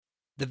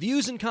The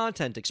views and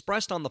content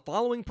expressed on the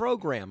following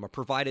program are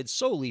provided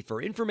solely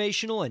for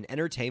informational and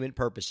entertainment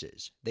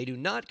purposes. They do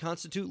not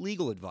constitute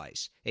legal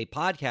advice. A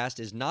podcast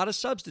is not a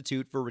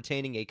substitute for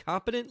retaining a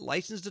competent,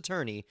 licensed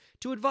attorney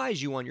to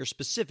advise you on your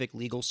specific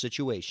legal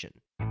situation.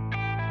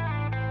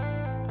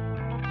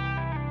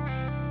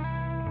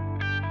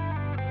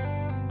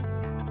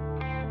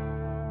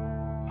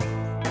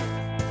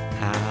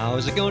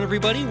 How's it going,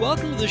 everybody?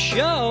 Welcome to the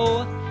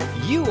show.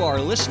 You are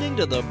listening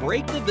to the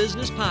Break the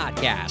Business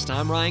podcast.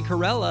 I'm Ryan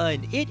Carella,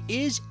 and it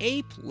is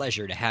a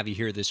pleasure to have you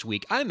here this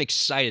week. I'm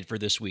excited for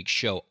this week's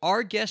show.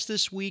 Our guest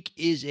this week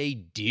is a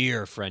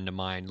dear friend of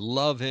mine.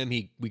 Love him.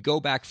 We go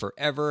back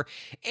forever,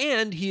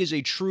 and he is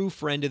a true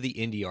friend of the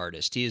indie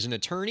artist. He is an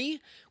attorney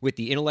with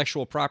the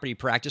Intellectual Property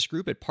Practice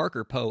Group at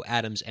Parker, Poe,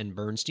 Adams, and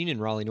Bernstein in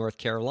Raleigh, North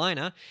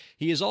Carolina.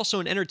 He is also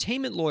an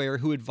entertainment lawyer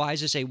who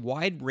advises a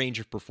wide range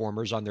of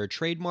performers on their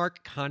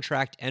trademark,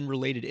 contract, and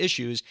related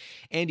issues,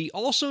 and he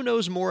also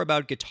knows more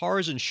about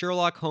guitars and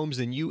Sherlock Holmes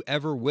than you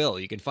ever will.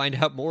 You can find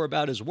out more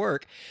about his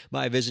work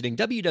by visiting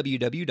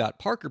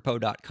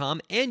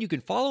www.parkerpoe.com, and you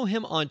can follow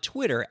him on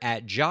Twitter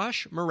at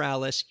Josh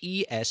Morales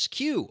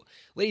ESQ.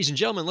 Ladies and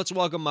gentlemen, let's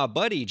welcome my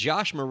buddy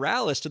Josh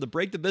Morales to the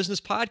Break the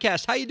Business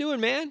podcast. How you doing,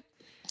 man?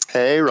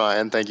 Hey,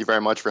 Ryan. Thank you very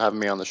much for having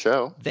me on the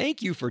show.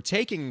 Thank you for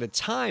taking the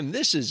time.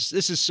 This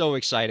is so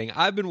exciting.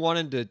 I've been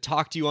wanting to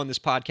talk to you on this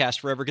podcast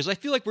forever because I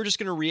feel like we're just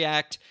going to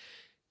reenact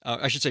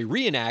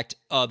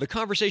the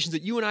conversations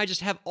that you and I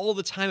just have all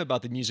the time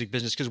about the music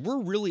business, because we're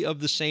really of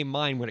the same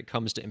mind when it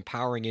comes to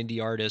empowering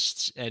indie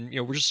artists, and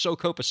we're just so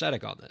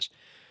copacetic on this.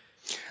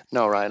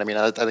 No, Ryan.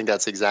 I think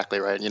that's exactly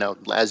right.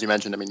 As you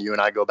mentioned, you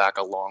and I go back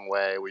a long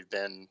way. We've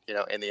been,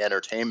 in the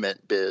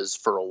entertainment biz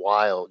for a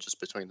while, just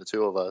between the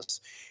two of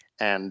us.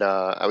 And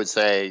I would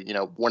say,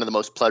 one of the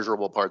most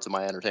pleasurable parts of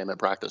my entertainment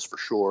practice for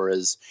sure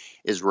is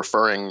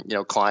referring,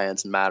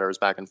 clients and matters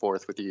back and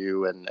forth with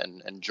you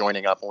and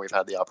joining up when we've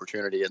had the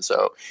opportunity. And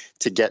so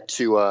to get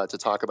to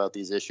talk about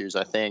these issues,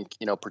 I think,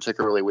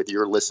 particularly with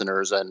your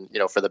listeners and,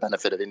 for the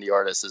benefit of indie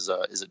artists is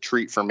a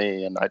treat for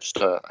me. And I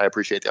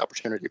appreciate the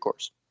opportunity, of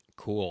course.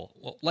 Cool.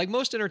 Well, like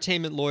most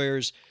entertainment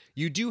lawyers,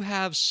 you do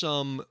have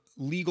some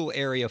legal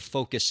area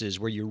focuses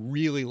where you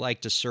really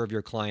like to serve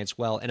your clients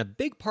well. And a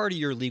big part of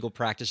your legal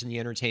practice in the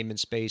entertainment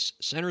space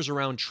centers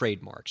around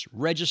trademarks,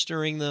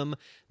 registering them,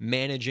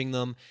 managing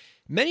them.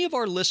 Many of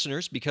our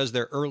listeners, because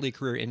they're early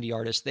career indie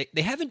artists,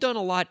 they haven't done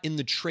a lot in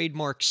the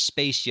trademark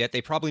space yet.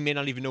 They probably may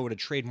not even know what a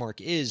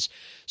trademark is.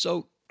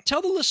 So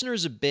tell the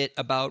listeners a bit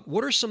about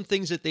what are some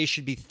things that they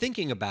should be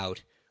thinking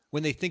about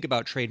when they think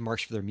about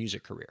trademarks for their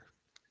music career.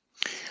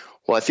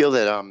 Well, I feel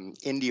that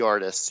indie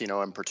artists,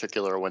 in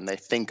particular, when they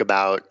think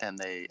about and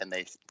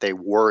they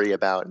worry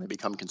about and they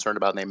become concerned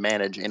about and they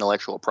manage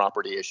intellectual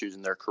property issues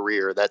in their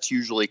career, that's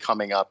usually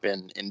coming up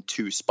in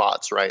two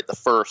spots, right? The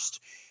first,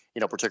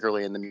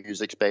 particularly in the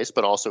music space,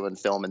 but also in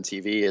film and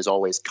TV, is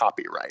always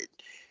copyright.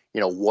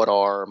 What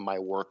are my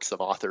works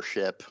of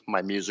authorship,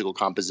 my musical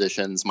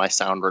compositions, my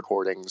sound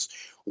recordings?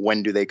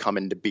 When do they come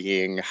into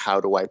being? How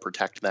do I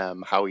protect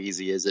them? How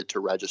easy is it to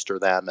register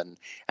them? And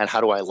how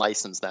do I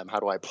license them? How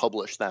do I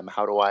publish them?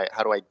 How do I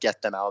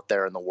get them out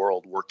there in the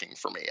world working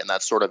for me? And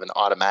that's sort of an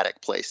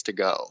automatic place to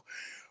go.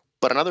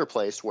 But another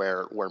place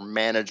where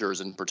managers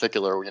in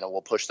particular,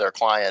 will push their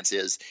clients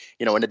is,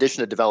 in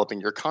addition to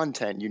developing your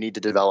content, you need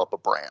to develop a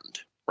brand.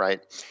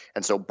 Right.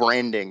 And so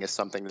branding is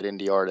something that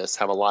indie artists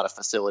have a lot of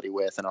facility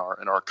with and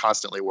are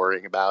constantly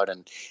worrying about.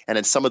 And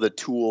in some of the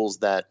tools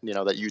that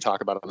you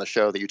talk about on the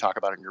show, that you talk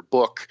about in your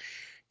book,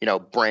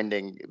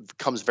 branding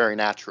comes very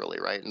naturally.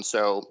 Right. And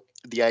so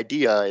the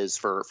idea is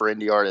for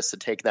indie artists to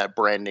take that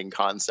branding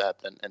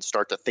concept and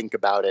start to think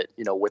about it,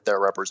 with their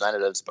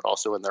representatives, but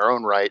also in their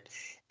own right,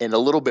 in a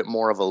little bit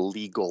more of a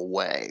legal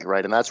way.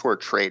 Right. And that's where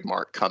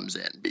trademark comes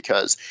in,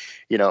 because,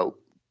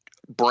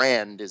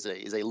 brand is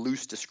a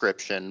loose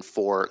description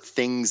for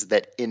things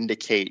that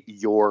indicate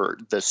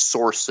the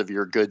source of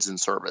your goods and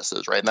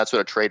services, right? And that's what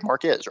a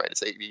trademark is, right?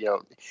 It's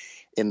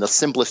in the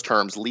simplest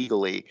terms,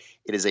 legally,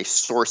 it is a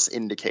source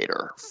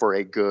indicator for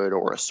a good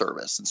or a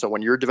service. And so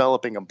when you're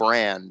developing a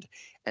brand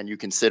and you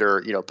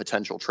consider,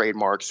 potential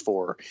trademarks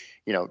for,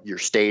 your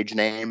stage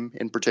name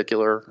in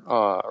particular,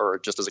 or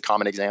just as a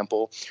common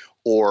example,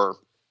 or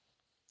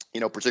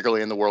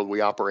particularly in the world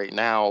we operate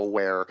now,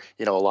 where,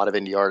 a lot of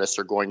indie artists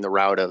are going the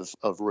route of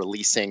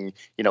releasing,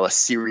 a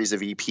series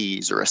of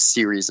EPs or a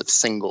series of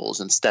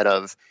singles instead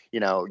of,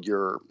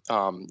 your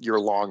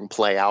long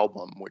play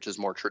album, which is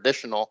more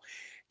traditional.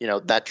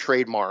 That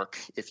trademark,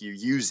 if you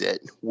use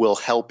it, will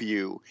help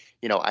you,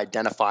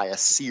 identify a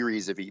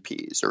series of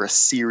EPs or a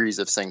series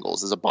of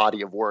singles as a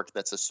body of work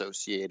that's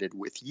associated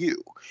with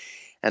you.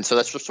 And so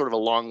that's just sort of a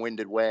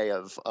long-winded way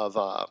of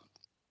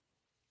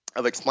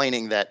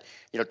explaining that,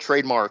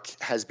 trademark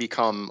has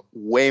become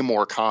way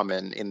more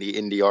common in the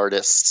indie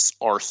artist's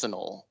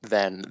arsenal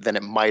than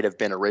it might have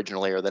been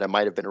originally, or that it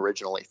might have been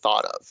originally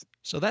thought of.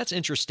 So that's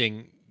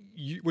interesting.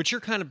 What you're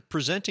kind of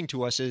presenting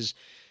to us is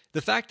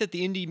the fact that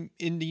the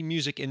indie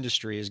music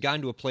industry has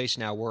gotten to a place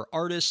now where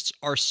artists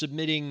are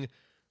submitting,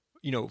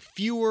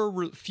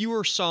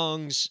 fewer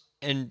songs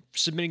and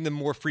submitting them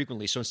more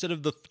frequently. So instead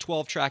of the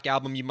 12-track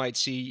album, you might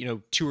see,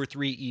 2 or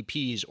 3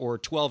 EPs or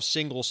 12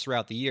 singles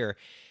throughout the year.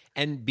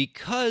 And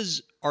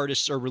because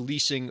artists are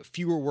releasing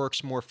fewer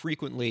works more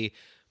frequently,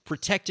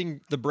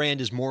 protecting the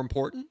brand is more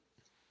important?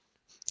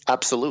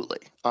 Absolutely.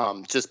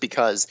 Just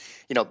because,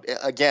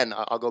 again,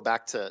 I'll go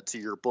back to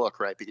your book,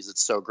 right? Because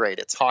it's so great.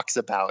 It talks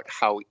about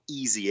how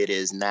easy it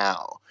is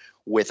now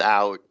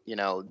without,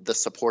 the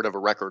support of a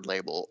record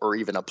label or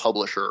even a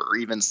publisher or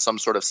even some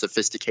sort of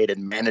sophisticated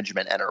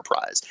management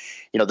enterprise.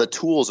 The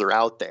tools are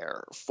out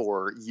there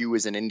for you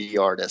as an indie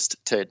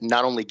artist to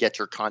not only get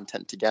your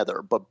content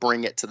together, but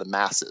bring it to the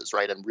masses,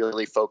 right? And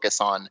really focus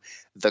on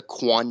the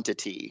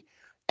quantity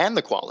and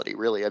the quality,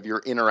 really, of your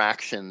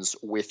interactions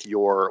with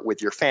your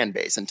fan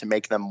base, and to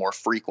make them more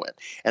frequent.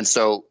 And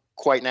so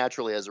quite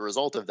naturally, as a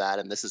result of that,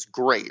 and this is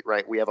great,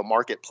 right, we have a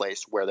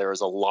marketplace where there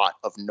is a lot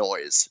of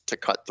noise to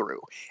cut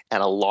through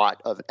and a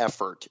lot of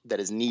effort that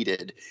is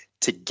needed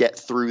to get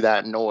through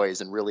that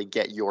noise and really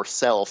get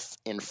yourself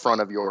in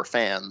front of your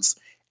fans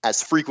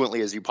as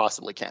frequently as you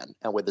possibly can,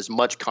 and with as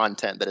much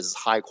content that is as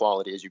high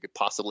quality as you could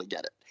possibly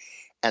get it.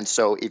 And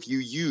so if you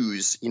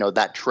use,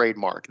 that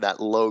trademark, that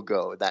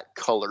logo, that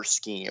color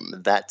scheme,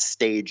 that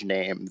stage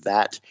name,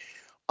 that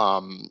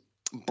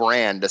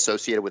brand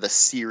associated with a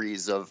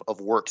series of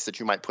works that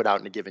you might put out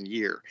in a given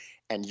year,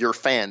 and your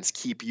fans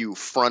keep you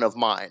front of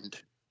mind,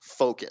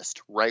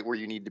 focused, right where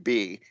you need to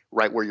be,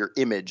 right where your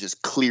image is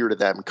clear to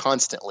them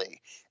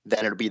constantly,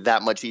 then it'll be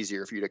that much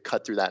easier for you to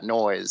cut through that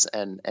noise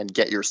and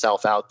get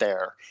yourself out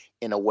there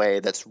in a way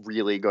that's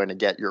really going to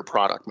get your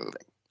product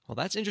moving. Well,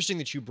 that's interesting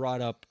that you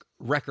brought up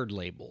record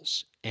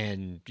labels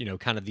and,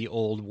 kind of the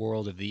old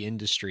world of the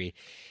industry.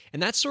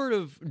 And that sort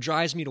of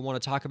drives me to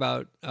want to talk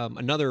about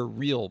another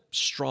real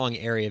strong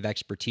area of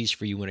expertise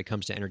for you when it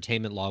comes to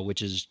entertainment law,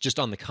 which is just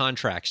on the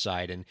contract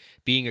side and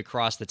being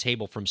across the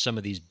table from some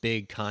of these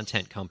big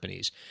content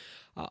companies.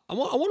 I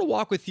want to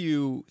walk with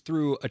you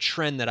through a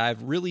trend that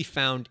I've really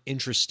found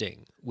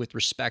interesting with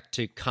respect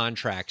to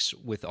contracts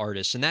with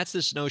artists, and that's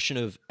this notion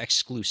of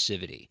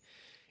exclusivity.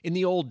 In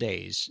the old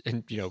days,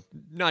 and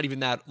not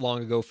even that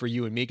long ago for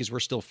you and me, because we're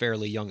still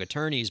fairly young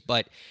attorneys,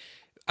 but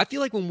I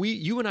feel like when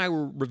you and I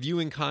were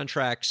reviewing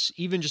contracts,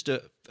 even just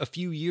a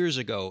few years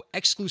ago,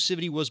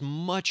 exclusivity was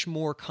much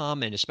more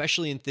common,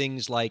 especially in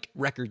things like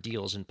record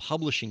deals and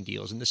publishing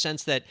deals, in the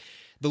sense that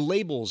the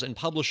labels and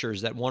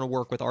publishers that want to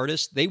work with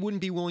artists, they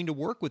wouldn't be willing to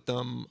work with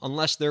them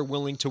unless they're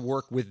willing to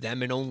work with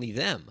them and only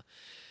them.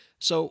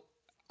 So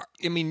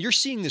you're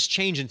seeing this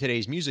change in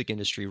today's music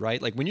industry,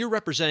 right? Like when you're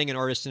representing an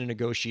artist in a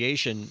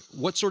negotiation,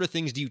 what sort of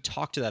things do you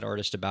talk to that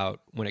artist about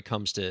when it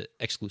comes to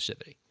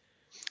exclusivity?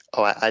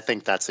 Oh, I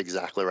think that's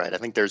exactly right. I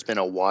think there's been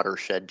a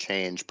watershed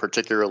change,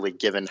 particularly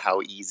given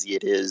how easy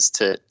it is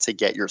to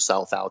get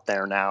yourself out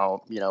there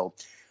now,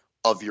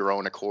 of your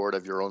own accord,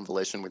 of your own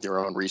volition, with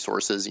your own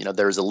resources.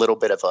 There's a little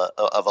bit of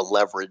a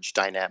leverage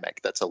dynamic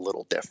that's a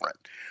little different.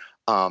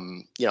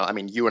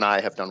 You and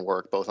I have done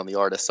work both on the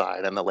artist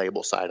side and the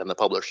label side and the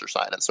publisher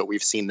side. And so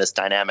we've seen this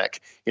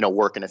dynamic,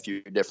 work in a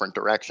few different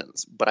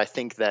directions. But I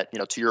think that,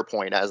 to your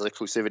point, as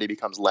exclusivity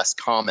becomes less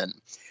common,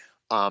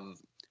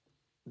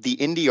 the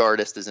indie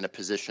artist is in a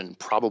position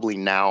probably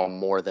now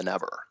more than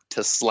ever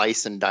to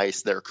slice and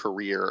dice their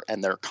career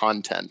and their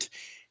content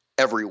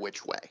every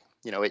which way.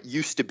 It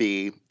used to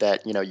be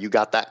that, you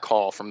got that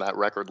call from that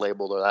record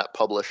label or that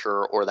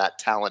publisher or that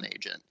talent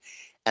agent,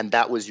 and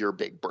that was your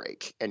big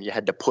break. And you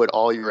had to put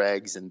all your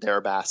eggs in their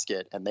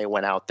basket, and they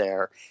went out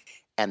there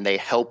and they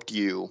helped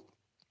you.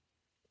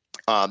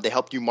 They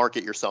helped you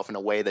market yourself in a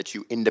way that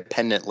you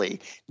independently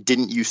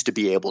didn't used to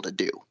be able to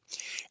do.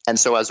 And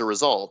so as a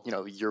result,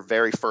 your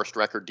very first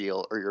record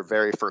deal or your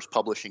very first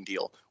publishing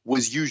deal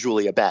was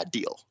usually a bad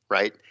deal,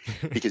 right?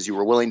 Because you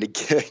were willing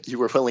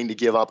to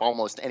give up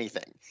almost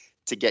anything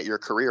to get your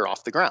career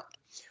off the ground.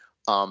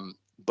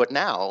 But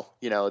now,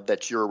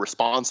 that you're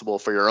responsible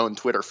for your own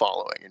Twitter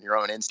following and your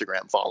own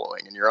Instagram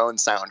following and your own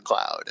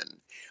SoundCloud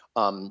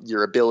and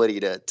your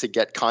ability to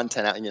get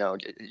content out,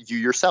 you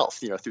yourself,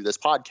 through this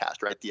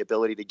podcast, right? The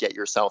ability to get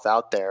yourself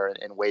out there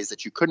in ways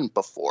that you couldn't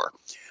before.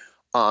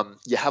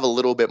 You have a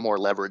little bit more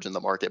leverage in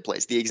the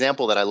marketplace. The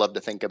example that I love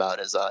to think about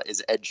is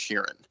Ed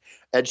Sheeran.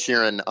 Ed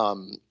Sheeran,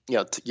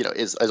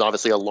 is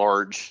obviously a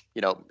large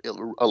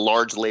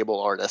label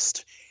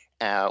artist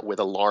with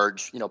a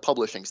large,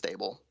 publishing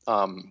stable.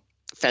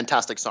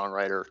 Fantastic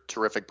songwriter,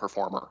 terrific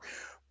performer.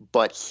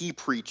 But he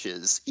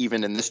preaches,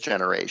 even in this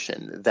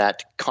generation,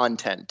 that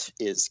content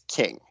is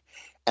king,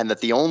 and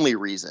that the only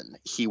reason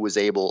he was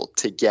able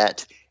to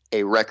get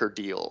a record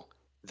deal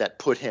that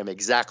put him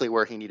exactly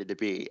where he needed to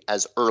be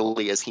as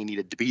early as he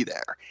needed to be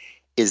there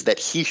is that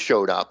he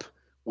showed up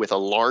with a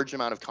large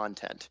amount of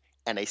content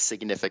and a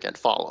significant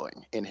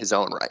following in his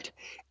own right.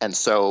 And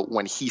so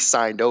when he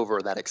signed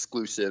over that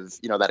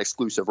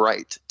exclusive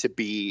right to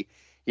be,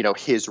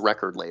 his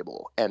record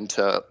label and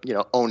to,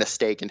 own a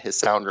stake in his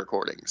sound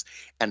recordings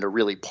and to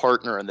really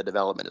partner in the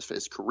development of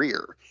his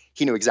career,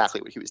 he knew exactly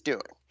what he was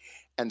doing.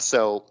 And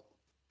so,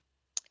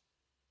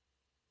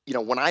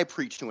 when I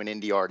preach to an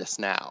indie artist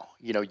now,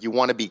 you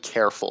want to be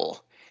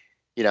careful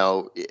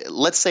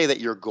let's say that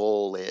your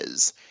goal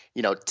is,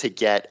 to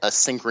get a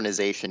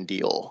synchronization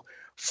deal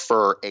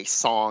for a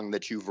song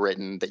that you've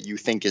written that you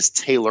think is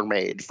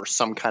tailor-made for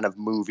some kind of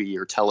movie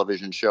or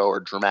television show or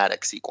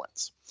dramatic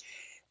sequence.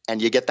 And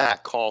you get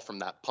that call from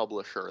that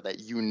publisher that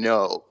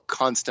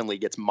constantly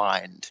gets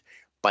mined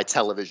by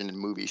television and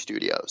movie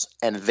studios.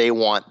 And they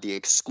want the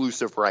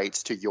exclusive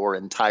rights to your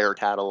entire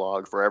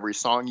catalog for every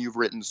song you've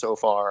written so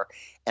far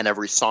and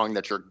every song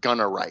that you're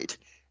gonna write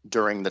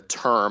during the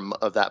term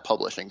of that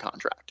publishing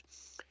contract.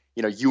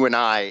 You and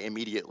I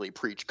immediately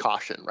preach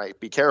caution, right?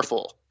 Be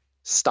careful,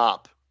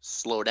 stop,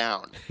 slow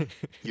down.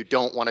 You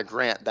don't want to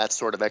grant that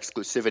sort of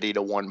exclusivity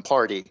to one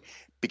party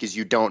because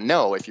you don't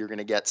know if you're going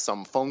to get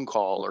some phone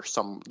call or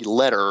some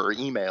letter or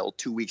email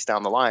 2 weeks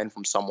down the line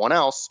from someone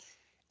else,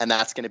 and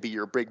that's going to be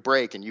your big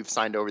break, and you've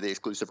signed over the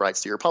exclusive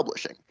rights to your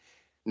publishing.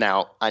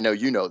 Now, I know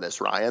you know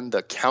this, Ryan.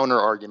 The counter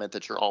argument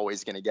that you're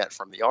always going to get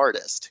from the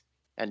artist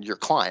and your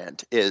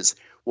client is,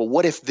 well,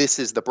 what if this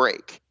is the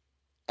break?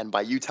 And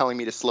by you telling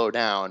me to slow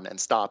down and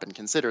stop and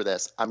consider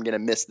this, I'm going to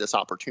miss this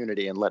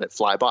opportunity and let it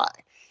fly by.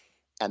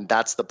 And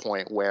that's the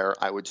point where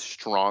I would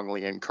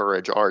strongly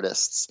encourage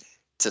artists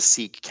to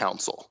seek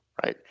counsel,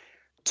 right?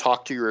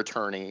 Talk to your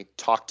attorney,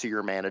 talk to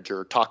your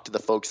manager, talk to the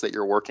folks that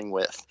you're working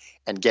with,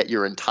 and get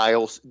your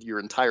entire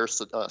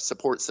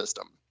support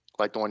system,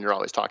 like the one you're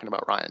always talking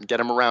about, Ryan. Get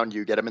them around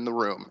you, get them in the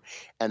room,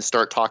 and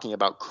start talking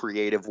about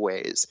creative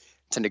ways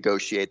to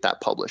negotiate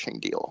that publishing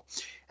deal.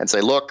 And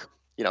say, look,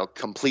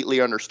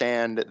 completely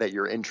understand that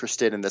you're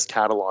interested in this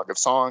catalog of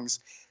songs.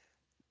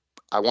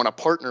 I want to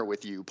partner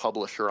with you,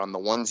 publisher, on the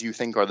ones you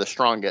think are the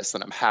strongest,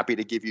 and I'm happy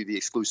to give you the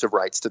exclusive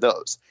rights to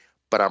those.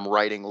 But I'm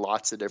writing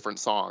lots of different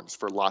songs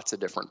for lots of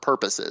different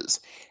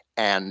purposes,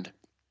 and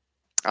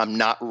I'm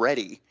not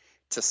ready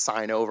to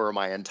sign over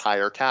my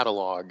entire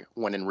catalog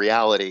when in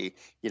reality,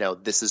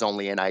 this is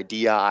only an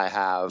idea I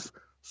have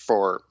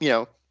for,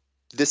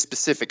 this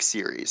specific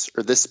series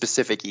or this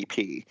specific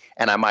EP,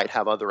 and I might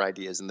have other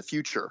ideas in the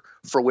future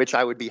for which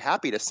I would be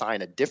happy to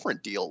sign a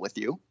different deal with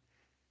you.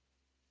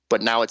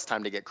 But now it's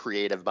time to get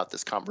creative about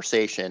this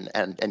conversation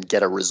and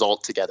get a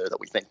result together that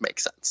we think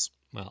makes sense.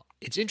 Well,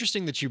 it's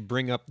interesting that you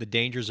bring up the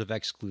dangers of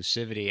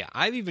exclusivity.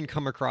 I've even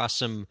come across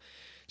some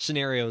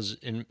scenarios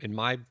in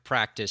my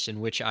practice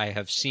in which I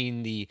have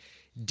seen the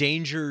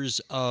dangers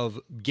of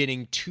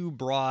getting too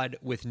broad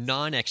with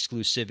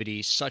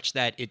non-exclusivity such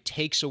that it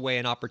takes away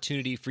an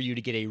opportunity for you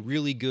to get a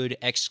really good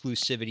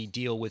exclusivity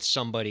deal with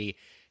somebody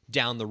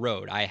down the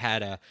road. I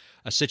had a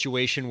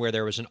situation where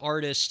there was an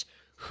artist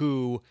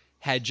who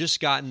had just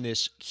gotten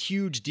this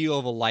huge deal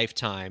of a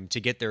lifetime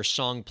to get their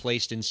song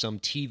placed in some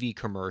TV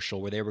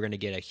commercial where they were going to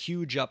get a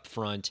huge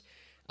upfront,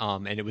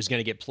 and it was going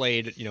to get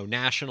played,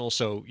 national.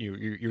 So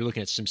you're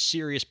looking at some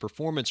serious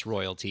performance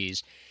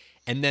royalties.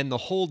 And then the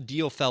whole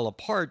deal fell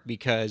apart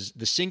because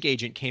the sync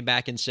agent came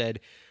back and said,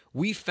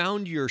 we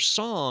found your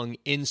song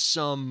in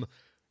some,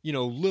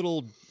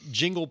 little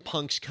Jingle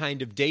Punks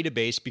kind of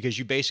database because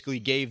you basically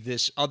gave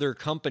this other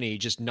company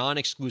just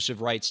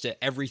non-exclusive rights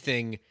to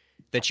everything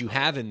that you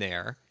have in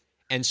there.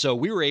 And so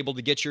we were able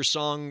to get your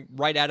song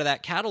right out of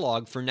that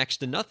catalog for next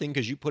to nothing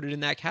because you put it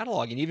in that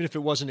catalog. And even if it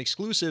wasn't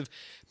exclusive,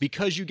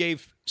 because you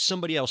gave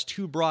somebody else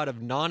too broad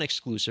of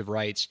non-exclusive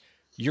rights,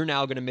 you're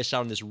now going to miss out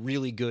on this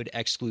really good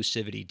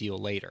exclusivity deal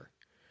later.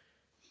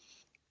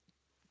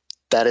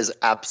 That is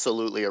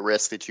absolutely a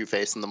risk that you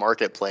face in the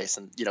marketplace.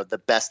 And, the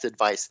best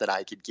advice that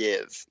I could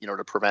give,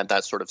 to prevent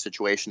that sort of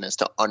situation is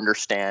to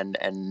understand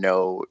and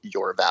know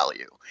your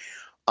value.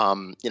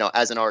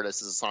 As an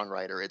artist, as a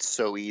songwriter, it's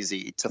so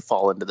easy to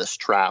fall into this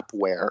trap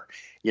where,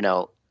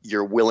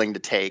 you're willing to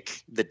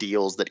take the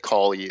deals that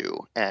call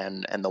you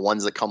and the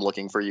ones that come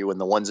looking for you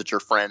and the ones that your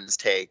friends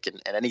take and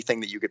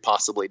anything that you could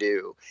possibly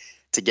do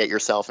to get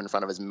yourself in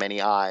front of as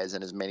many eyes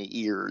and as many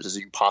ears as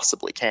you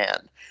possibly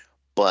can.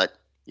 But,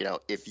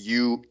 if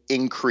you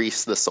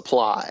increase the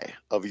supply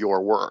of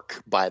your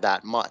work by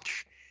that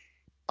much,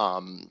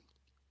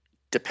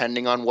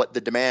 depending on what the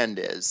demand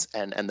is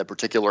and the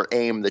particular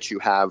aim that you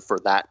have for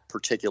that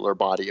particular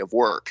body of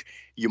work,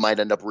 you might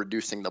end up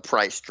reducing the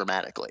price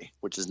dramatically,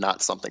 which is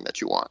not something that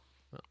you want.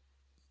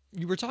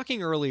 You were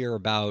talking earlier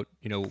about,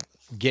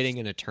 getting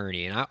an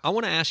attorney, and I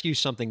want to ask you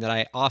something that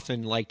I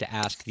often like to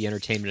ask the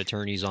entertainment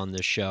attorneys on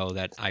this show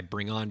that I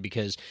bring on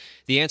because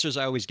the answers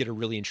I always get are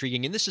really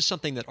intriguing, and this is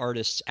something that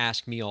artists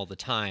ask me all the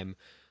time,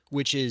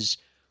 which is,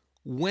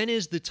 when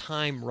is the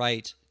time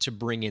right to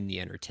bring in the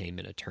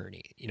entertainment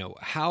attorney?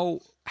 How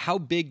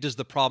big does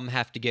the problem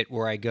have to get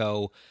where I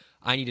go,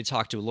 I need to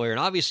talk to a lawyer? And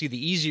obviously the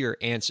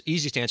easiest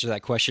answer to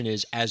that question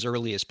is as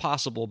early as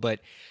possible, but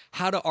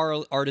how do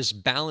our artists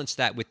balance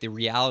that with the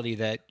reality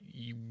that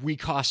we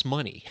cost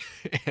money?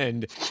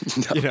 And,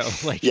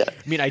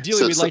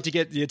 ideally we'd like to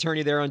get the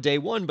attorney there on day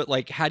one,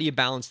 but how do you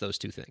balance those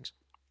two things?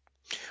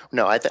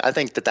 No, I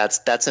think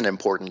that's an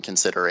important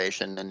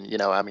consideration. And,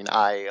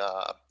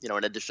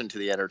 in addition to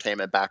the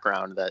entertainment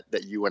background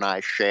that you and I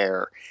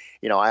share,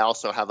 I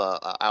also have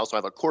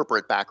a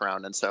corporate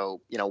background. And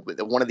so,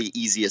 one of the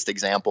easiest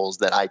examples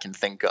that I can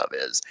think of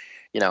is,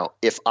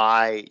 if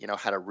I,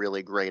 had a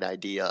really great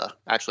idea.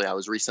 Actually, I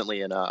was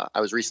recently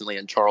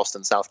in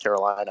Charleston, South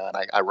Carolina,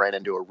 and I ran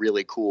into a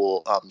really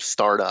cool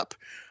startup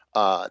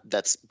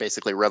that's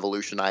basically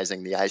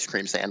revolutionizing the ice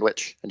cream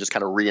sandwich and just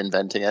kind of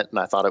reinventing it. And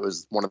I thought it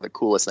was one of the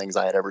coolest things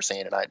I had ever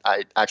seen. And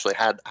I actually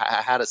had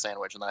a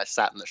sandwich, and then I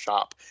sat in the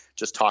shop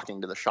just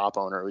talking to the shop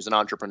owner, who's an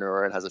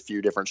entrepreneur and has a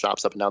few different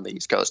shops up and down the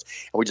East Coast.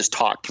 And we just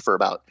talked for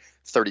about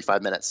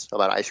 35 minutes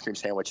about ice cream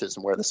sandwiches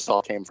and where this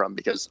all came from,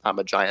 because I'm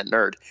a giant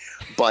nerd.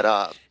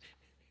 But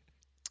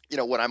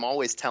what I'm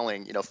always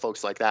telling,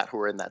 folks like that who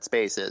are in that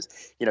space is,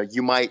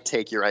 you might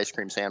take your ice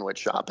cream sandwich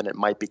shop and it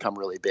might become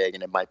really big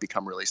and it might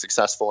become really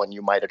successful, and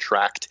you might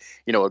attract,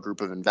 a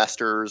group of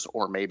investors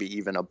or maybe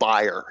even a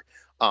buyer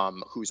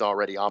who's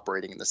already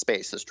operating in the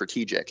space, a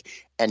strategic,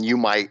 and you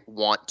might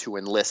want to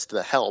enlist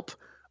the help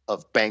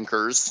of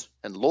bankers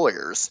and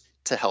lawyers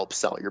to help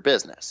sell your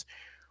business.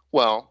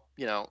 Well,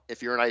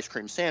 if you're an ice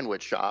cream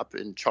sandwich shop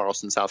in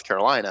Charleston, South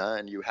Carolina,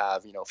 and you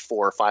have,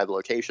 4 or 5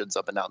 locations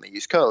up and down the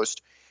East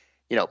Coast,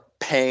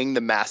 paying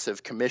the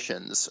massive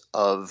commissions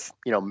of,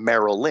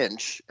 Merrill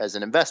Lynch as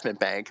an investment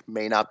bank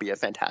may not be a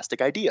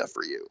fantastic idea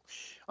for you.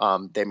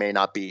 They may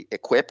not be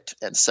equipped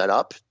and set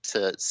up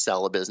to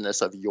sell a business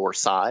of your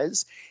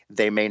size.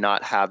 They may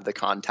not have the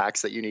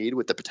contacts that you need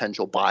with the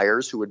potential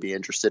buyers who would be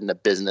interested in a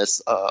business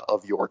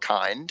of your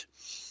kind.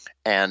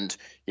 And,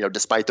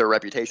 despite their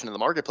reputation in the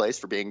marketplace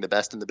for being the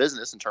best in the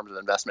business in terms of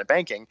investment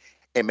banking,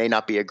 it may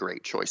not be a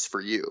great choice for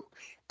you.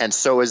 And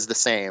so is the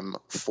same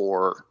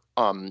for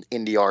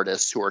indie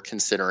artists who are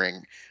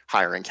considering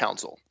hiring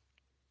counsel.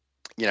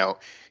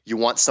 You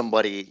want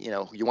somebody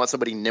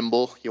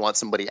nimble, you want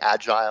somebody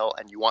agile,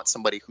 and you want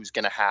somebody who's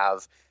going to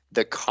have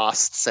the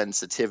cost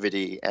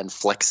sensitivity and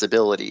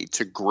flexibility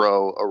to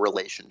grow a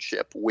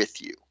relationship with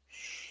you.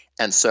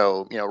 And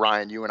so,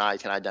 Ryan, you and I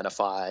can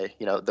identify,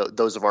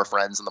 those of our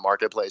friends in the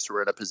marketplace who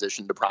are in a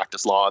position to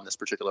practice law in this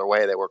particular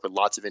way. They work with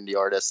lots of indie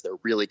artists. They're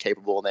really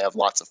capable and they have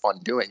lots of fun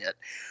doing it.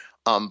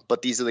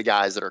 But these are the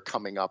guys that are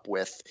coming up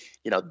with,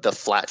 the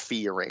flat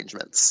fee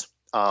arrangements.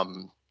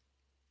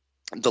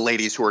 The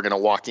ladies who are going to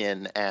walk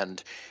in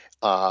and,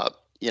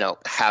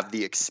 have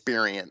the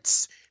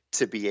experience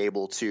to be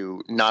able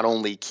to not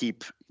only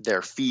keep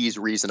their fees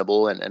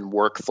reasonable and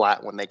work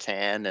flat when they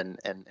can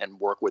and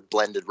work with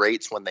blended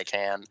rates when they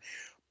can,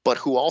 but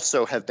who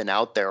also have been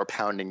out there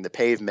pounding the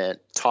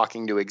pavement,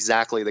 talking to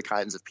exactly the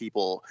kinds of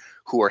people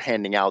who are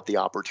handing out the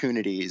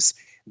opportunities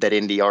that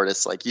indie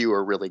artists like you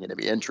are really going to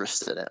be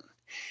interested in.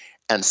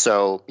 And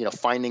so,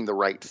 finding the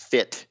right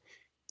fit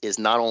is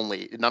not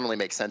only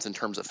makes sense in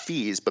terms of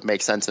fees, but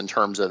makes sense in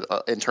terms of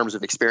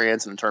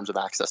experience and in terms of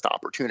access to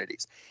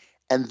opportunities.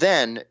 And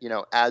then,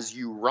 as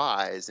you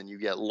rise and you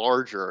get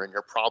larger and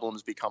your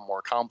problems become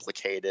more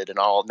complicated and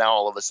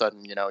all of a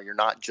sudden, you're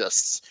not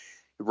just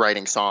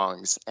writing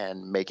songs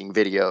and making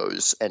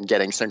videos and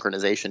getting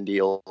synchronization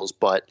deals,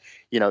 but,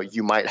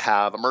 you might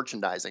have a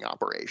merchandising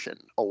operation,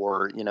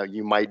 or,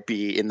 you might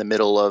be in the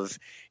middle of,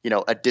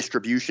 a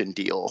distribution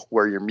deal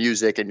where your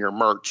music and your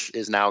merch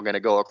is now going to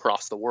go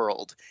across the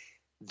world.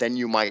 Then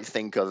you might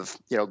think of,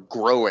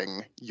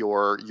 growing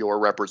your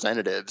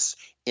representatives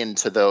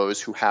into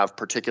those who have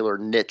particular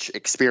niche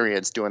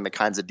experience doing the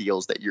kinds of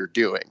deals that you're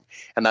doing.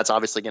 And that's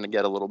obviously going to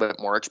get a little bit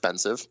more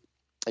expensive.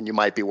 And you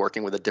might be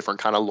working with a different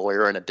kind of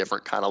lawyer and a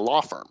different kind of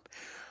law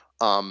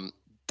firm.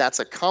 That's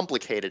a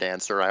complicated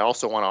answer. I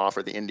also want to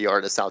offer the indie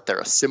artists out there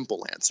a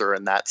simple answer,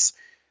 and that's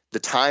the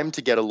time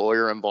to get a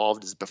lawyer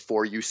involved is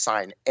before you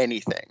sign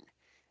anything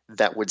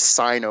that would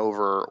sign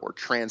over or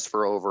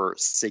transfer over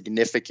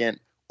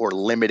significant or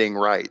limiting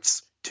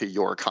rights to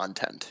your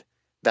content.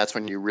 That's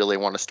when you really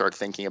want to start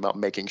thinking about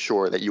making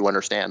sure that you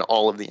understand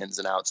all of the ins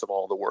and outs of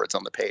all the words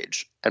on the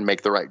page and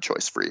make the right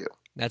choice for you.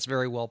 That's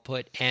very well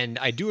put. And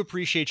I do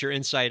appreciate your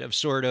insight of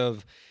sort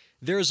of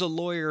there's a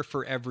lawyer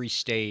for every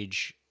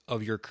stage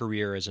of your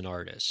career as an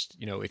artist.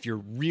 If you're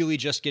really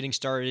just getting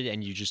started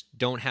and you just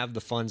don't have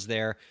the funds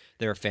there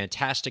are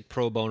fantastic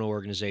pro bono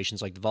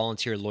organizations like the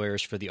Volunteer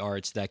Lawyers for the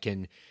Arts that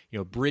can,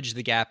 bridge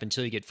the gap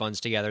until you get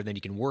funds together. Then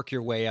you can work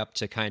your way up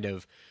to kind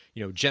of,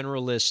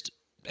 generalist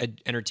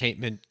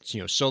entertainment,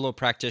 solo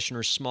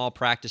practitioners, small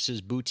practices,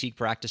 boutique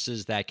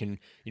practices that can,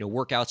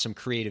 work out some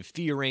creative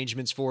fee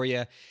arrangements for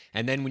you.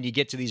 And then when you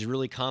get to these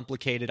really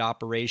complicated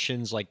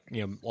operations, like,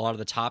 a lot of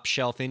the top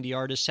shelf indie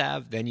artists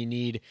have, then you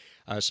need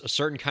a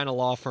certain kind of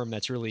law firm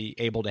that's really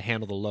able to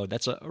handle the load.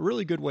 That's a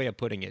really good way of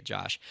putting it,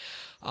 Josh.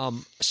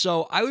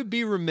 So I would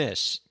be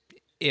remiss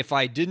if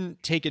I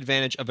didn't take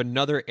advantage of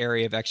another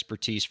area of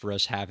expertise for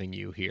us having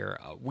you here.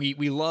 We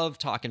love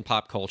talking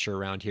pop culture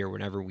around here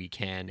whenever we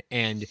can,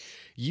 and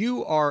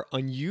you are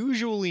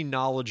unusually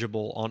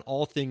knowledgeable on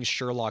all things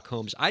Sherlock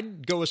Holmes.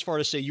 I'd go as far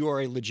to say you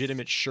are a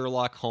legitimate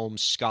Sherlock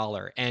Holmes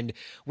scholar, and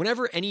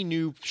whenever any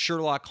new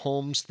Sherlock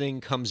Holmes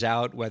thing comes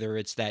out, whether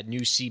it's that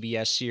new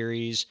CBS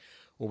series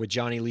or with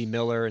Johnny Lee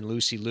Miller and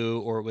Lucy Liu,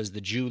 or it was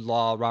the Jude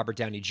Law, Robert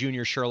Downey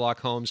Jr.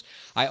 Sherlock Holmes,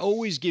 I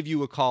always give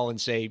you a call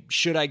and say,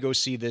 should I go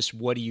see this?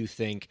 What do you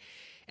think?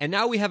 And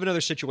now we have another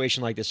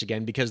situation like this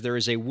again because there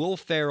is a Will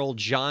Ferrell,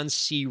 John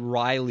C.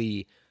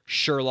 Reilly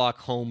Sherlock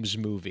Holmes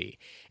movie.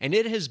 And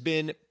it has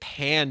been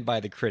panned by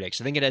the critics.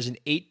 I think it has an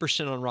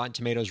 8% on Rotten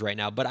Tomatoes right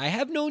now. But I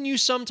have known you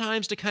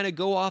sometimes to kind of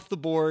go off the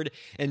board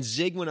and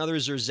zig when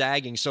others are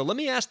zagging. So let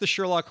me ask the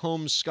Sherlock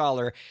Holmes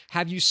scholar,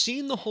 have you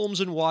seen the Holmes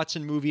and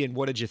Watson movie, and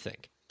what did you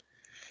think?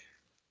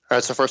 All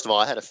right. So first of all,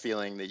 I had a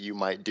feeling that you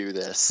might do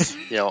this,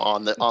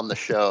 on the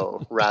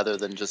show rather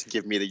than just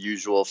give me the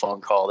usual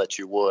phone call that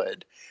you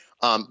would.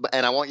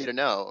 And I want you to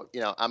know,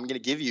 I'm going to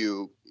give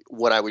you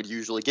what I would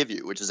usually give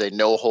you, which is a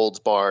no holds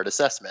barred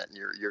assessment.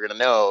 You're going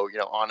to know,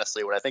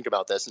 honestly what I think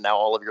about this, and now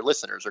all of your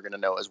listeners are going to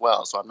know as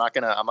well. So I'm not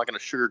going to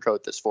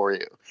sugarcoat this for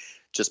you,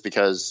 just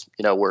because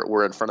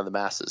we're in front of the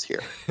masses here.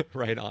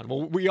 Right on.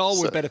 Well, we all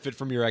would benefit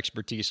from your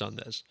expertise on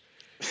this.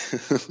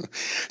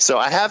 So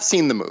I have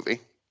seen the movie,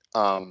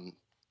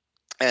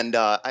 and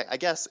I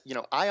guess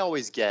I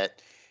always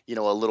get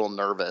a little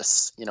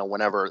nervous,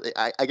 whenever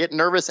I get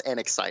nervous and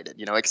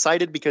excited,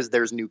 excited because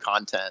there's new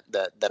content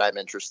that I'm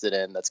interested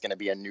in. That's going to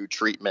be a new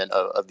treatment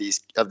of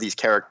these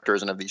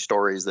characters and of these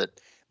stories that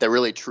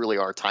really truly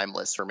are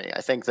timeless for me.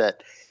 I think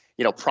that,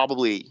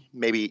 probably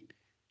maybe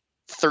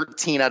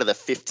 13 out of the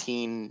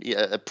 15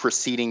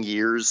 preceding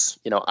years,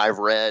 I've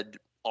read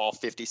all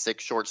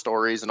 56 short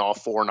stories and all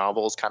 4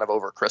 novels kind of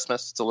over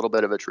Christmas. It's a little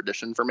bit of a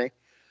tradition for me.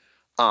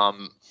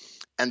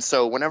 And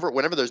so whenever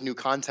there's new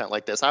content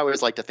like this, I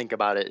always like to think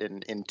about it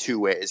in 2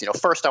 ways.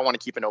 First, I want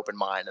to keep an open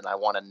mind, and I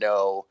want to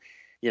know,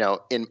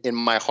 in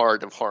my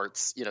heart of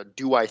hearts,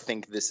 do I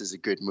think this is a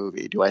good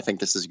movie? Do I think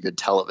this is a good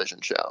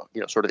television show?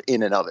 Sort of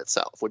in and of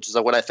itself, which is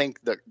what I think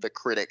the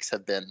critics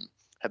have been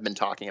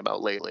talking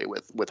about lately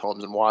with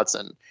Holmes and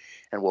Watson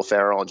and Will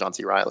Ferrell and John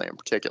C. Reilly in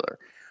particular.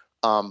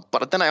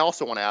 But then I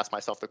also want to ask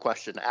myself the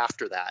question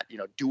after that,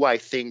 do I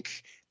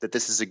think that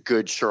this is a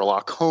good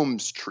Sherlock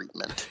Holmes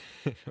treatment?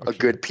 Okay. A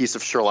good piece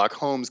of Sherlock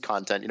Holmes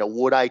content?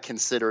 Would I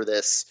consider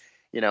this,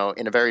 in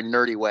a very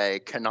nerdy way,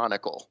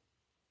 canonical?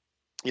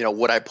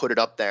 Would I put it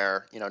up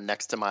there,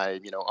 next to my,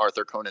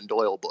 Arthur Conan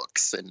Doyle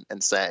books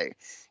and say,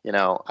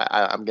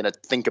 I'm going to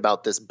think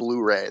about this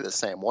Blu-ray the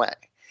same way?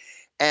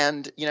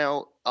 And,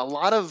 a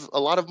lot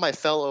of my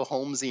fellow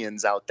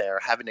Holmesians out there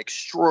have an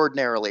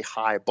extraordinarily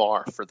high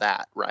bar for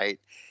that, right?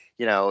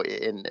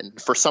 And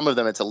for some of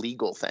them, it's a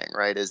legal thing,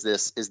 right? Is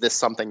this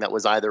something that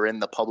was either in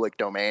the public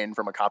domain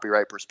from a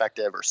copyright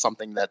perspective, or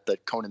something that the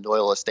Conan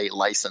Doyle estate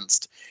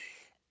licensed,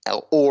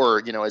 or,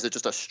 is it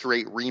just a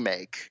straight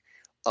remake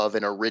of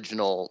an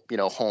original,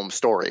 Holmes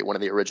story, one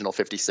of the original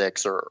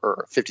 56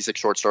 or 56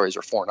 short stories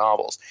or 4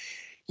 novels?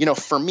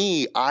 For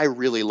me, I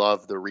really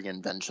love the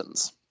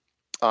reinventions.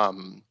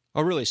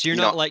 Oh, really? So you're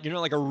not like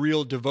a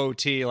real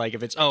devotee. Like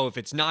if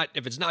it's not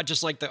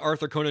just like the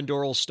Arthur Conan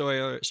Doyle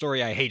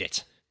story, I hate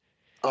it.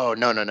 Oh,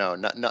 no,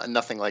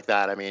 nothing like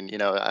that. I mean,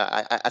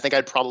 I think I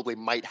probably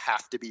might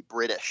have to be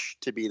British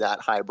to be that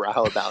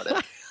highbrow about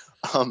it.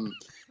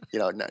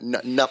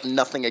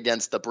 Nothing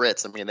against the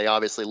Brits. I mean, they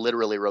obviously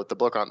literally wrote the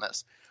book on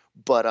this.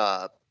 But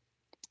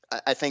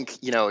I think,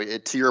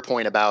 to your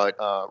point about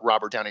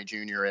Robert Downey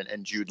Jr.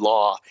 and Jude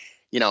Law,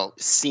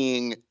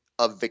 seeing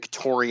a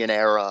Victorian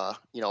era,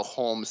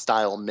 Holmes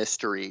style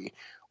mystery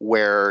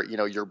where,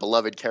 your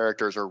beloved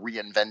characters are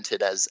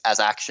reinvented as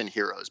action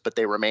heroes, but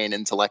they remain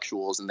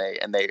intellectuals and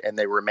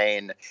they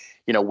remain,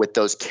 with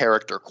those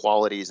character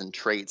qualities and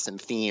traits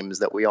and themes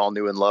that we all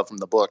knew and loved from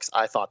the books.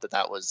 I thought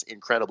that was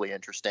incredibly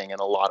interesting and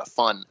a lot of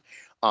fun.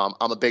 I'm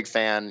a big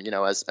fan,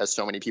 as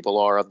so many people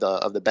are, of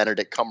the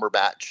Benedict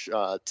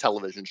Cumberbatch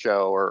television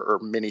show or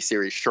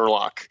miniseries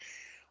Sherlock,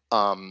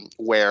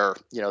 where,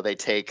 they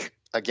take,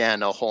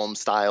 again, a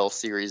Holmes-style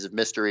series of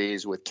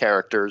mysteries with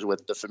characters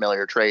with the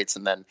familiar traits,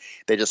 and then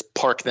they just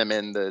park them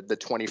in the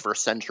 21st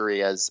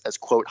century as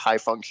quote high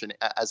function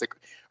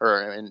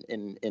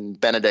in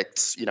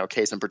Benedict's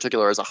case in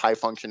particular as a high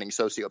functioning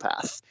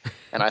sociopath,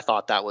 and I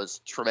thought that was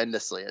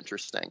tremendously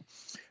interesting.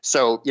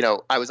 So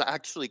I was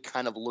actually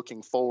kind of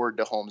looking forward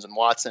to Holmes and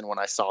Watson when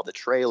I saw the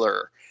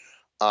trailer,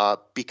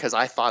 because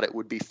I thought it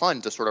would be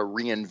fun to sort of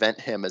reinvent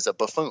him as a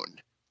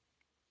buffoon.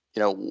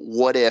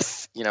 What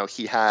if,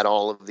 he had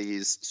all of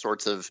these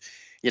sorts of,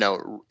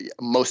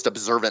 most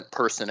observant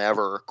person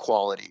ever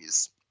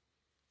qualities,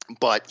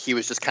 but he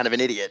was just kind of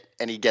an idiot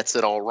and he gets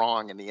it all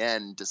wrong in the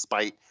end,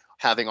 despite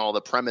having all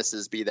the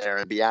premises be there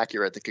and be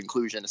accurate. The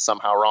conclusion is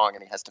somehow wrong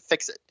and he has to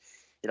fix it.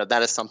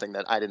 That is something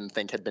that I didn't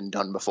think had been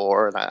done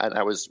before. And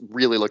I was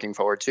really looking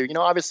forward to,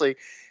 obviously,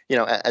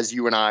 as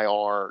you and I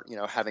are,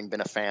 having been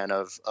a fan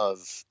of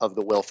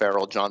the Will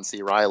Ferrell, John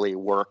C. Reilly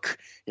work,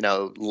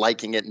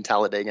 liking it in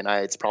Talladega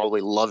Nights, probably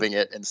loving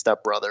it in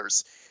Step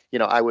Brothers.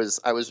 I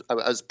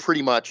was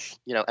pretty much,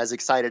 as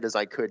excited as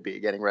I could be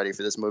getting ready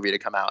for this movie to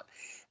come out.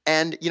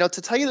 And, to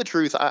tell you the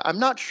truth, I'm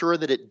not sure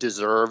that it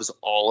deserves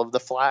all of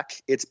the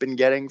flack it's been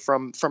getting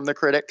from the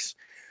critics.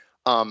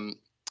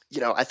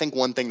 I think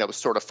one thing that was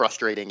sort of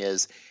frustrating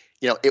is,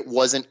 it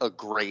wasn't a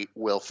great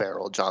Will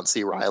Ferrell, John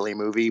C. Reilly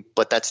movie,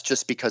 but that's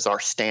just because our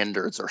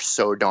standards are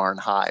so darn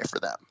high for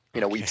them.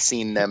 Okay. We've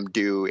seen them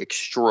do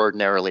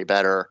extraordinarily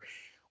better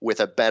with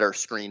a better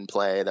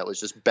screenplay that was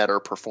just better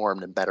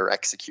performed and better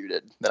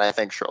executed than I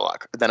think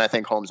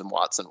Holmes and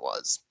Watson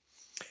was.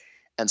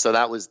 And so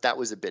that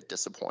was a bit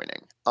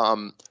disappointing.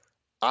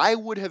 I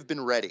would have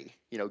been ready,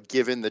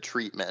 given the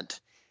treatment,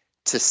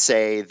 to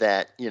say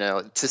that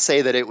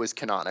it was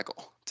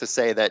canonical, to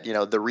say that,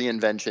 the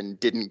reinvention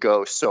didn't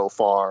go so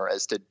far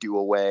as to do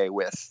away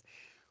with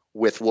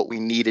what we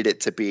needed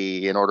it to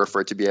be in order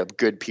for it to be a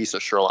good piece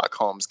of Sherlock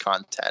Holmes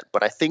content.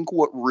 But I think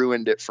what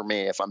ruined it for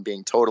me, if I'm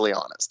being totally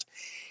honest,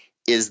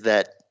 is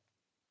that,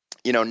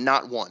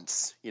 not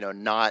once,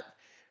 not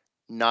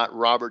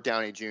Robert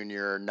Downey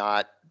Jr.,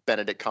 not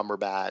Benedict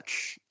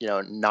Cumberbatch,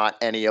 not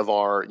any of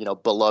our,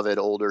 beloved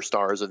older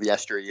stars of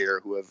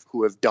yesteryear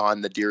who have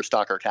donned the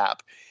deerstalker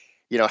cap.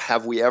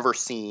 Have we ever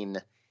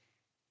seen?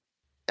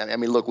 I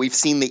mean, look, we've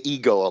seen the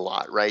ego a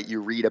lot, right?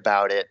 You read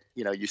about it,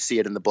 you see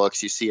it in the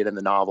books, you see it in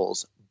the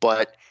novels,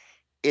 but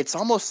it's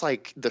almost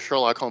like the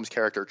Sherlock Holmes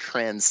character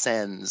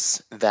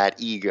transcends that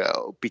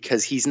ego,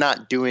 because he's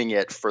not doing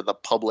it for the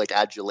public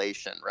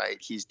adulation, right?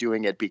 He's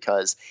doing it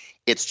because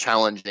it's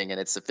challenging and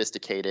it's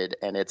sophisticated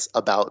and it's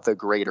about the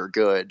greater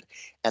good.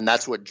 And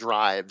that's what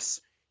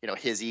drives,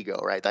 his ego,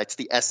 right? That's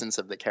the essence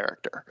of the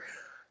character.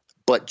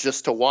 But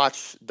just to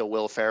watch the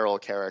Will Ferrell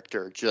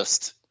character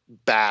just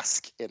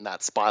bask in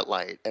that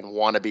spotlight and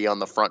want to be on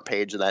the front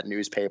page of that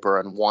newspaper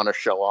and want to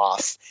show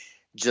off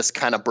just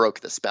kind of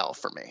broke the spell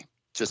for me.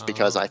 Just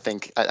because I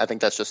think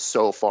that's just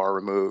so far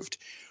removed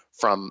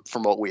from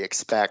what we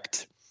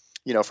expect,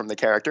 from the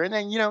character. And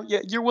then,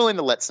 you're willing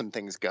to let some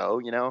things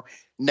go,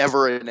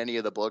 Never in any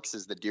of the books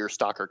is the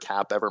deerstalker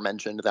cap ever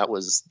mentioned. That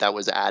was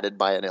added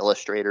by an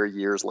illustrator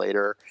years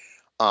later.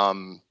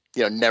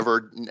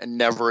 Never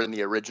in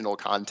the original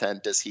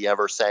content does he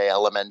ever say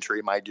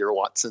 "elementary, my dear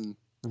Watson."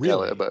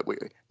 Really? But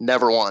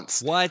never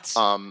once. What?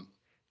 Wow.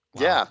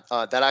 Yeah,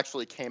 that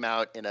actually came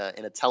out in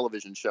a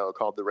television show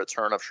called The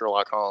Return of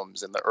Sherlock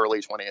Holmes in the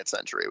early 20th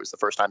century. It was the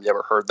first time you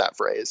ever heard that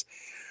phrase.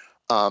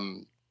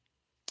 And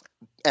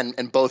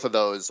both of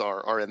those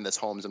are in this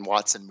Holmes and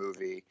Watson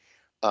movie,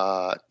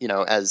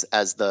 as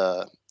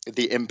the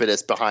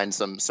impetus behind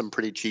some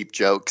pretty cheap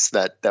jokes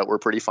that were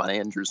pretty funny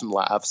and drew some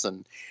laughs.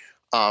 And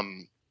I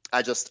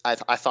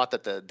thought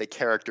that the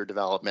character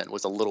development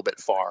was a little bit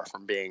far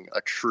from being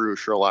a true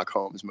Sherlock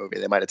Holmes movie.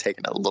 They might have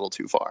taken it a little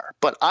too far,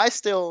 but I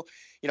still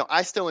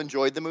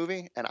enjoyed the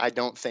movie, and I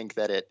don't think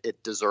that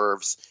it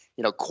deserves,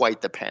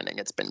 quite the panning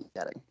it's been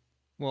getting.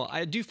 Well,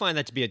 I do find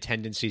that to be a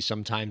tendency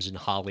sometimes in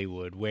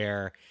Hollywood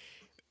where,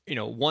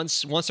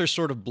 once there's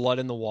sort of blood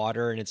in the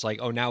water and it's like,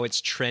 oh, now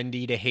it's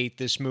trendy to hate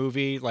this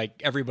movie, like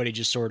everybody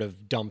just sort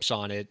of dumps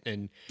on it.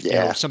 And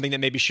something that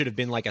maybe should have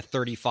been like a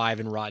 35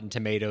 in Rotten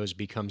Tomatoes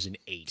becomes an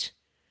 8.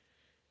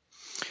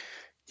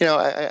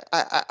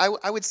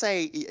 I would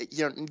say,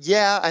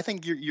 I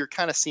think you're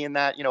kind of seeing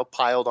that,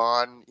 piled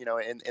on,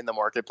 in the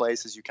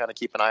marketplace as you kind of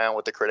keep an eye on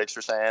what the critics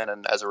are saying.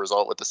 And as a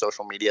result, what the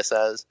social media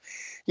says,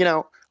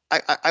 I'll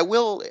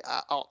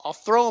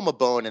throw them a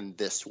bone in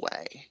this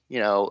way.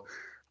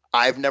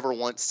 I've never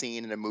once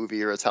seen in a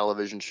movie or a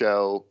television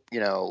show,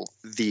 in a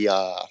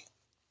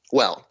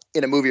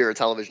movie or a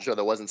television show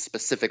that wasn't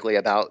specifically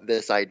about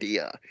this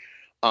idea.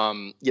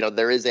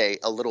 There is a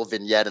little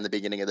vignette in the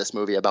beginning of this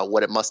movie about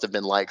what it must have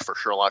been like for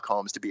Sherlock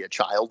Holmes to be a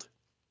child.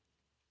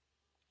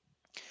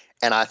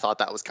 And I thought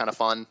that was kind of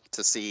fun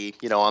to see,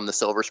 on the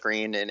silver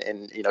screen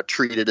and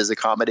treated as a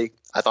comedy.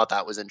 I thought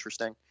that was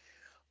interesting.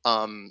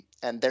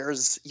 And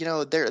there's,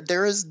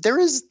 there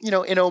is,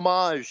 an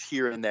homage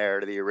here and there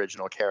to the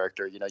original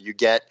character. You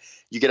get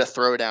a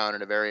throwdown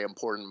in a very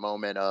important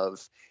moment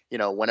of,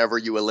 whenever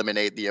you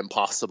eliminate the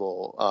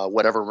impossible,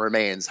 whatever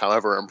remains,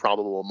 however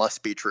improbable,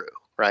 must be true.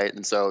 Right.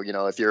 And so,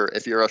 if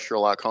you're a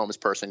Sherlock Holmes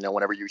person,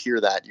 whenever you hear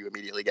that, you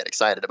immediately get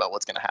excited about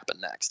what's going to happen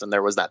next. And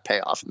there was that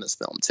payoff in this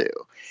film, too.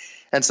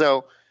 And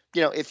so,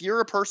 if you're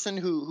a person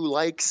who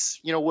likes,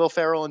 Will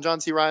Ferrell and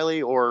John C.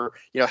 Reilly, or,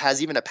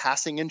 has even a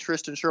passing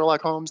interest in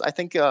Sherlock Holmes, I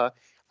think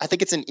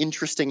it's an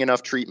interesting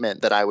enough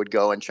treatment that I would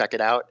go and check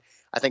it out.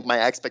 I think my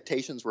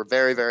expectations were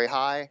very, very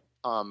high.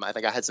 I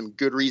think I had some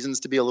good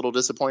reasons to be a little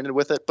disappointed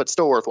with it, but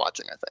still worth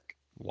watching, I think.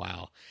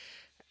 Wow.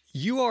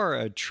 You are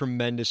a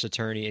tremendous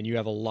attorney and you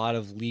have a lot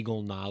of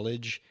legal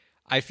knowledge.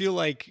 I feel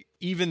like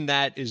even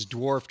that is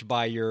dwarfed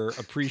by your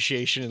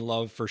appreciation and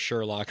love for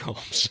Sherlock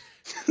Holmes.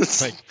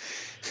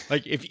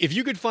 like if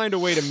you could find a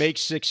way to make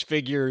 6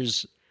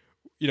 figures,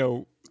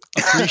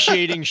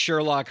 appreciating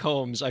Sherlock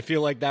Holmes, I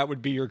feel like that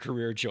would be your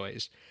career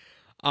choice.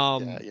 I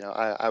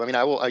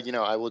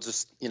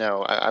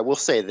will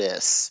say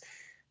this,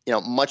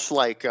 much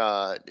like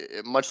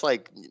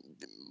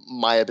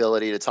my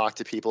ability to talk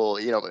to people,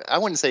 I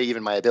wouldn't say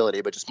even my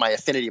ability, but just my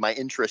affinity, my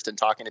interest in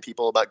talking to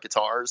people about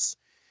guitars.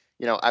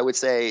 I would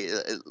say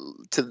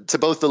to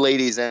both the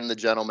ladies and the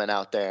gentlemen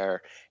out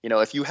there,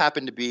 if you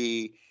happen to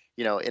be,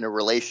 in a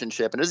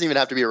relationship, and it doesn't even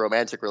have to be a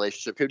romantic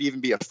relationship, it could even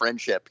be a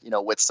friendship,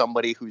 with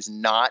somebody who's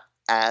not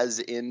as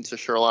into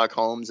Sherlock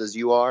Holmes as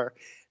you are,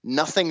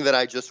 nothing that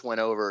I just went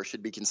over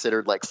should be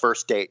considered like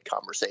first date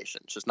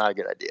conversation. It's just not a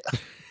good idea.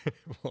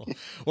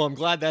 well, I'm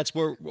glad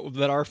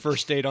that our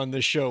first date on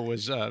this show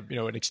was,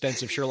 an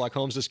extensive Sherlock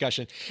Holmes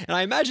discussion. And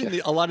I imagine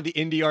a lot of the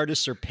indie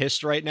artists are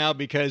pissed right now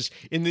because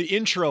in the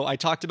intro, I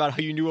talked about how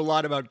you knew a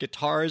lot about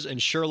guitars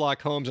and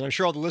Sherlock Holmes. And I'm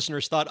sure all the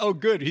listeners thought, oh,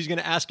 good, he's going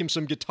to ask him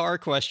some guitar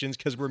questions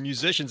because we're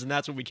musicians and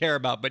that's what we care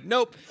about. But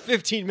nope,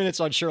 15 minutes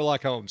on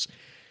Sherlock Holmes.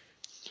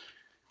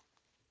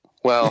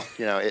 Well,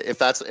 if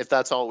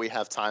that's all we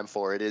have time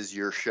for, it is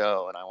your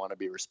show, and I want to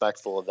be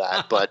respectful of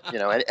that. But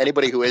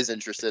anybody who is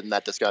interested in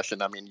that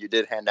discussion, I mean, you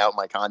did hand out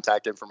my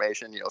contact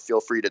information.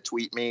 Feel free to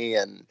tweet me,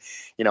 and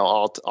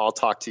I'll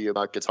talk to you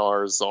about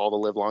guitars all the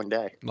live long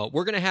day. Well,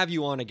 we're going to have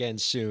you on again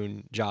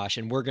soon, Josh,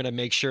 and we're going to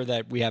make sure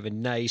that we have a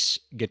nice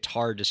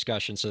guitar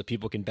discussion so that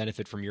people can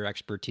benefit from your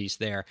expertise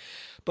there.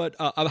 But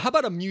how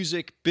about a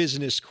music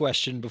business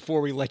question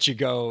before we let you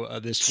go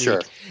this week?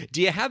 Sure.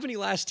 Do you have any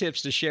last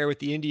tips to share with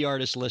the indie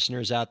artist listeners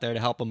out there to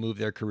help them move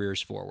their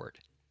careers forward?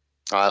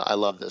 I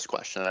love this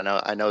question.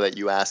 I know that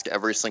you ask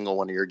every single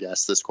one of your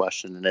guests this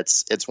question, and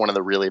it's one of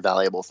the really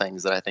valuable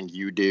things that I think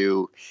you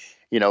do,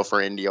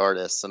 for indie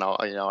artists. And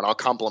I'll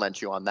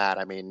compliment you on that.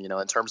 I mean,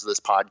 in terms of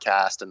this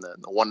podcast and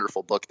the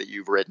wonderful book that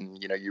you've written,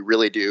 you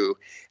really do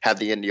have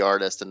the indie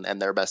artist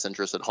and their best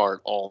interest at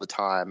heart all the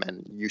time.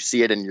 And you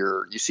see it in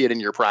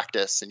your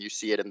practice, and you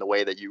see it in the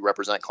way that you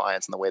represent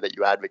clients and the way that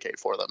you advocate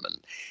for them. And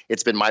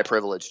it's been my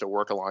privilege to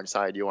work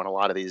alongside you on a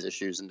lot of these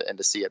issues and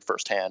to see it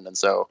firsthand. And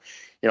so,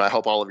 I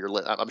hope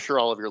I'm sure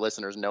all of your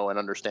listeners know and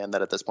understand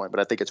that at this point, but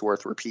I think it's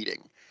worth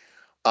repeating.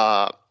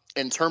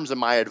 In terms of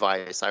my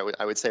advice, I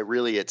would say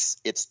really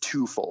it's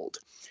twofold.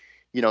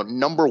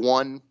 Number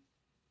one,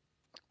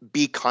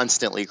 be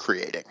constantly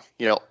creating.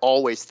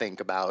 Always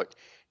think about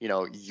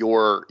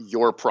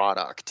your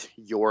product,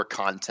 your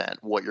content,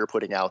 what you're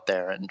putting out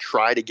there, and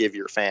try to give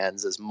your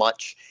fans as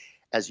much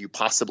as you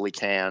possibly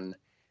can,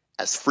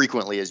 as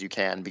frequently as you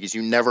can, because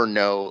you never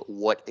know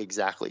what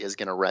exactly is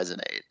going to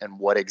resonate and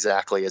what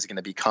exactly is going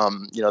to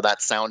become that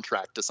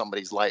soundtrack to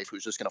somebody's life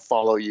who's just going to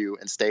follow you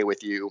and stay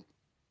with you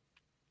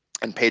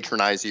and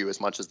patronize you as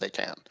much as they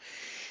can.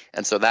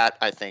 And so that,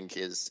 I think,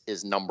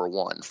 is number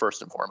one,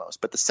 first and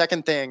foremost. But the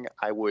second thing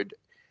I would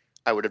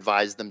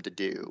advise them to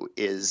do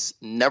is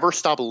never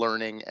stop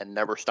learning and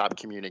never stop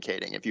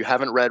communicating. If you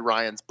haven't read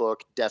Ryan's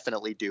book,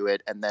 definitely do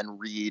it, and then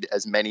read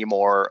as many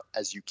more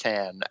as you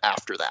can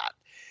after that,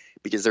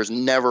 because there's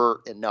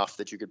never enough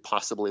that you could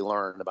possibly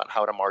learn about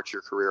how to march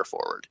your career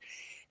forward.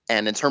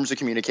 And in terms of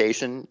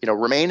communication,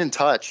 remain in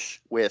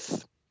touch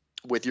with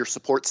your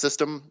support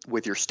system,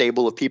 with your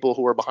stable of people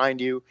who are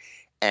behind you,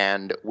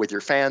 and with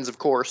your fans, of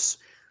course,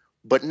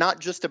 but not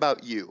just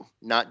about you,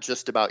 not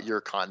just about your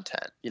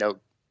content.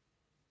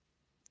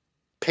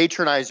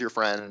 Patronize your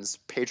friends,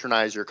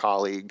 patronize your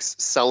colleagues,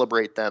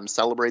 celebrate them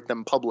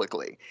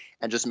publicly,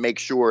 and just make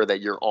sure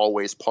that you're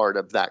always part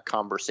of that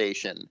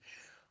conversation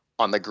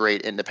on the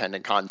great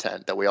independent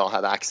content that we all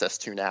have access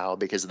to now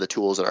because of the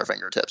tools at our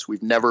fingertips.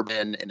 We've never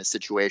been in a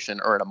situation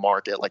or in a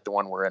market like the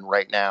one we're in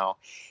right now.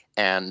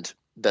 And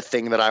the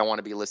thing that I want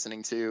to be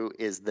listening to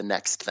is the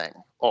next thing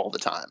all the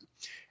time.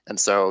 And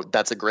so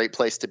that's a great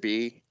place to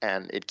be.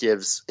 And it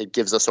gives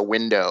us a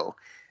window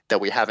that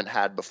we haven't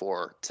had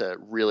before to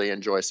really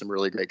enjoy some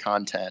really great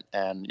content.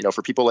 And,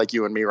 for people like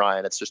you and me,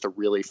 Ryan, it's just a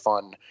really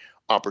fun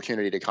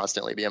opportunity to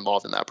constantly be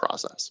involved in that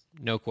process.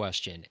 No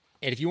question.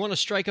 And if you want to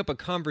strike up a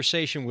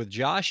conversation with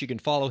Josh, you can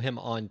follow him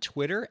on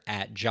Twitter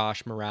at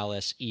Josh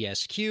Morales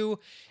ESQ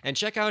and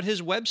check out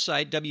his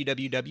website,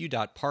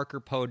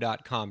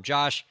 www.parkerpoe.com.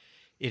 Josh,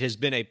 it has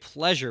been a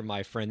pleasure,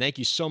 my friend. Thank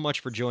you so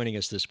much for joining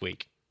us this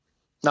week.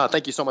 No,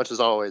 thank you so much as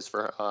always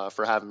for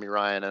having me,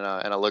 Ryan, and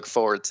I look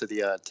forward to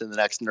the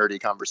next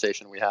nerdy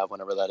conversation we have,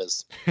 whenever that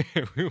is.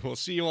 We will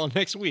see you all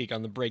next week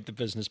on the Break the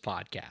Business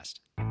podcast.